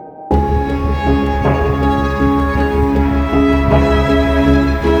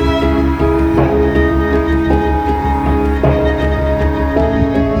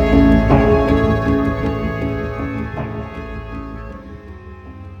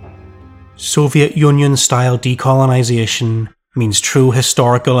Soviet Union-style decolonization means true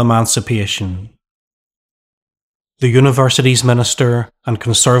historical emancipation. The university's minister and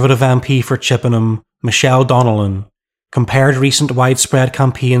Conservative MP for Chippenham, Michelle Donnellan, compared recent widespread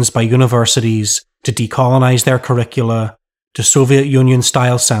campaigns by universities to decolonize their curricula to Soviet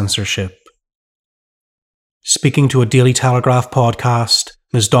Union-style censorship. Speaking to a Daily Telegraph podcast,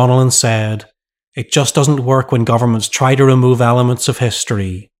 Ms. Donnellan said, "It just doesn't work when governments try to remove elements of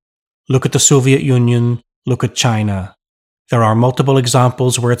history. Look at the Soviet Union, look at China. There are multiple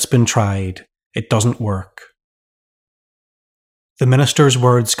examples where it's been tried. It doesn't work." The minister's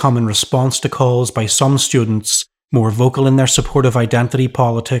words come in response to calls by some students more vocal in their support of identity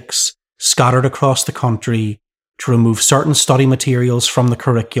politics scattered across the country to remove certain study materials from the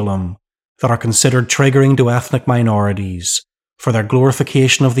curriculum that are considered triggering to ethnic minorities for their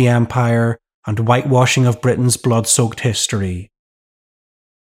glorification of the empire and whitewashing of Britain's blood-soaked history.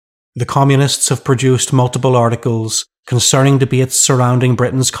 The communists have produced multiple articles concerning debates surrounding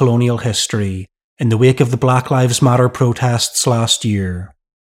Britain's colonial history in the wake of the Black Lives Matter protests last year.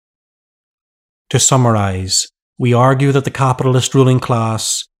 To summarise, we argue that the capitalist ruling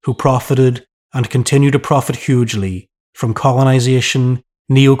class, who profited and continue to profit hugely from colonisation,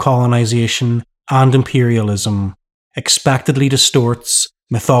 neo-colonisation and imperialism, expectedly distorts,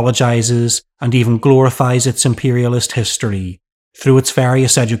 mythologizes and even glorifies its imperialist history through its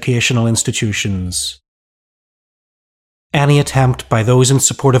various educational institutions. Any attempt by those in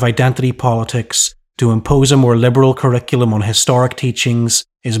support of identity politics to impose a more liberal curriculum on historic teachings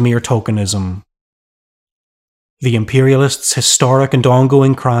is mere tokenism. The imperialists' historic and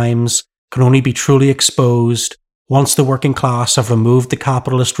ongoing crimes can only be truly exposed once the working class have removed the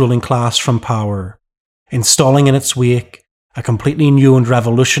capitalist ruling class from power, installing in its wake a completely new and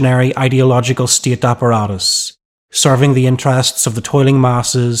revolutionary ideological state apparatus, serving the interests of the toiling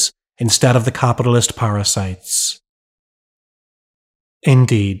masses instead of the capitalist parasites.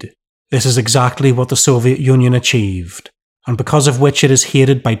 Indeed, this is exactly what the Soviet Union achieved, and because of which it is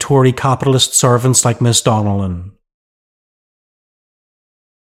hated by Tory capitalist servants like Ms. Donnellan.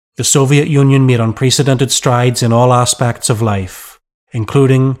 The Soviet Union made unprecedented strides in all aspects of life,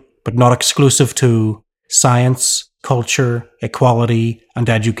 including, but not exclusive to, science, culture, equality, and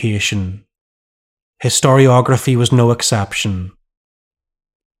education. Historiography was no exception.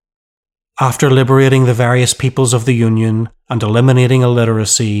 After liberating the various peoples of the Union and eliminating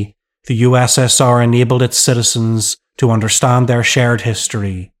illiteracy, the USSR enabled its citizens to understand their shared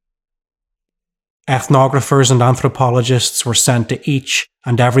history. Ethnographers and anthropologists were sent to each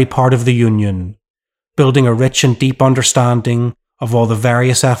and every part of the Union, building a rich and deep understanding of all the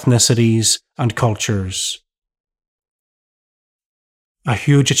various ethnicities and cultures. A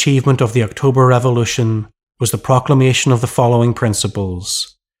huge achievement of the October Revolution was the proclamation of the following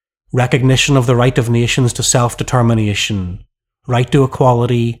principles: recognition of the right of nations to self-determination, right to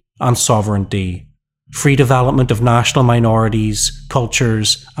equality and sovereignty, free development of national minorities,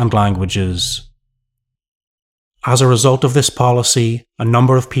 cultures, and languages. As a result of this policy, a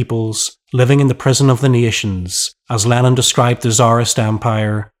number of peoples living in the prison of the nations, as Lenin described the Tsarist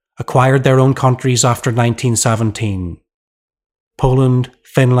Empire, acquired their own countries after 1917. Poland,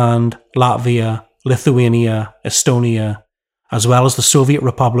 Finland, Latvia, Lithuania, Estonia, as well as the Soviet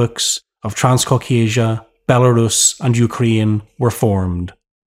republics of Transcaucasia, Belarus, and Ukraine were formed.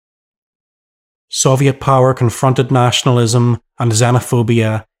 Soviet power confronted nationalism and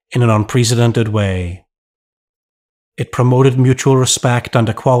xenophobia in an unprecedented way. It promoted mutual respect and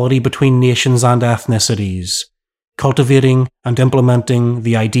equality between nations and ethnicities, cultivating and implementing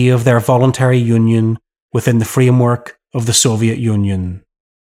the idea of their voluntary union within the framework of the Soviet Union.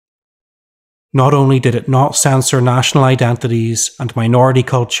 Not only did it not censor national identities and minority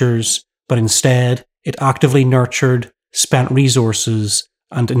cultures, but instead it actively nurtured, spent resources,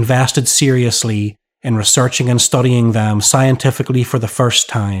 and invested seriously in researching and studying them scientifically for the first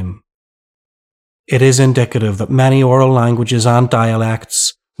time. It is indicative that many oral languages and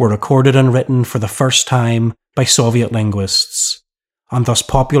dialects were recorded and written for the first time by Soviet linguists, and thus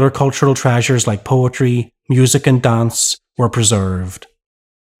popular cultural treasures like poetry, music, and dance were preserved.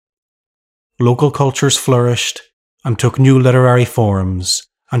 Local cultures flourished and took new literary forms,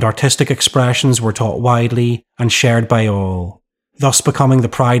 and artistic expressions were taught widely and shared by all, thus becoming the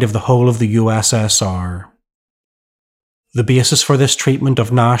pride of the whole of the USSR. The basis for this treatment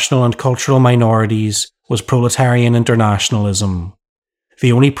of national and cultural minorities was proletarian internationalism,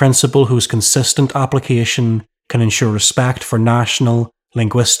 the only principle whose consistent application can ensure respect for national,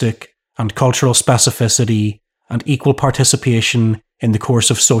 linguistic, and cultural specificity and equal participation in the course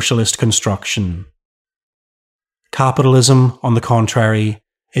of socialist construction. Capitalism, on the contrary,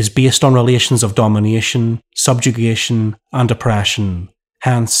 is based on relations of domination, subjugation, and oppression,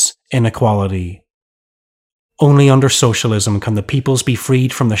 hence inequality. Only under socialism can the peoples be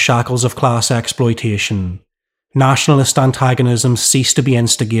freed from the shackles of class exploitation. Nationalist antagonisms cease to be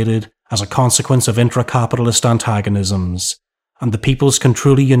instigated as a consequence of intra-capitalist antagonisms, and the peoples can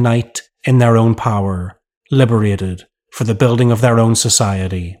truly unite in their own power, liberated, for the building of their own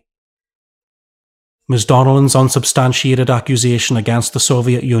society. Ms. Donnellan's unsubstantiated accusation against the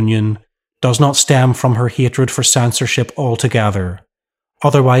Soviet Union does not stem from her hatred for censorship altogether.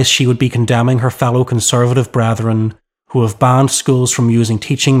 Otherwise, she would be condemning her fellow conservative brethren who have banned schools from using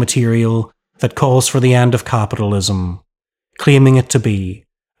teaching material that calls for the end of capitalism, claiming it to be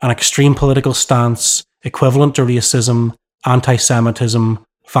an extreme political stance equivalent to racism, anti-Semitism,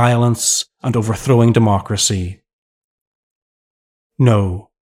 violence, and overthrowing democracy. No,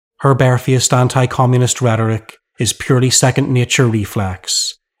 her barefaced anti-communist rhetoric is purely second-nature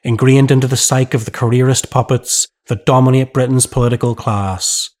reflex, ingrained into the psyche of the careerist puppets that dominate Britain's political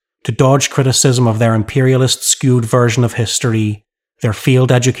class, to dodge criticism of their imperialist skewed version of history, their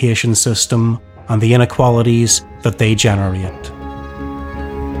failed education system, and the inequalities that they generate.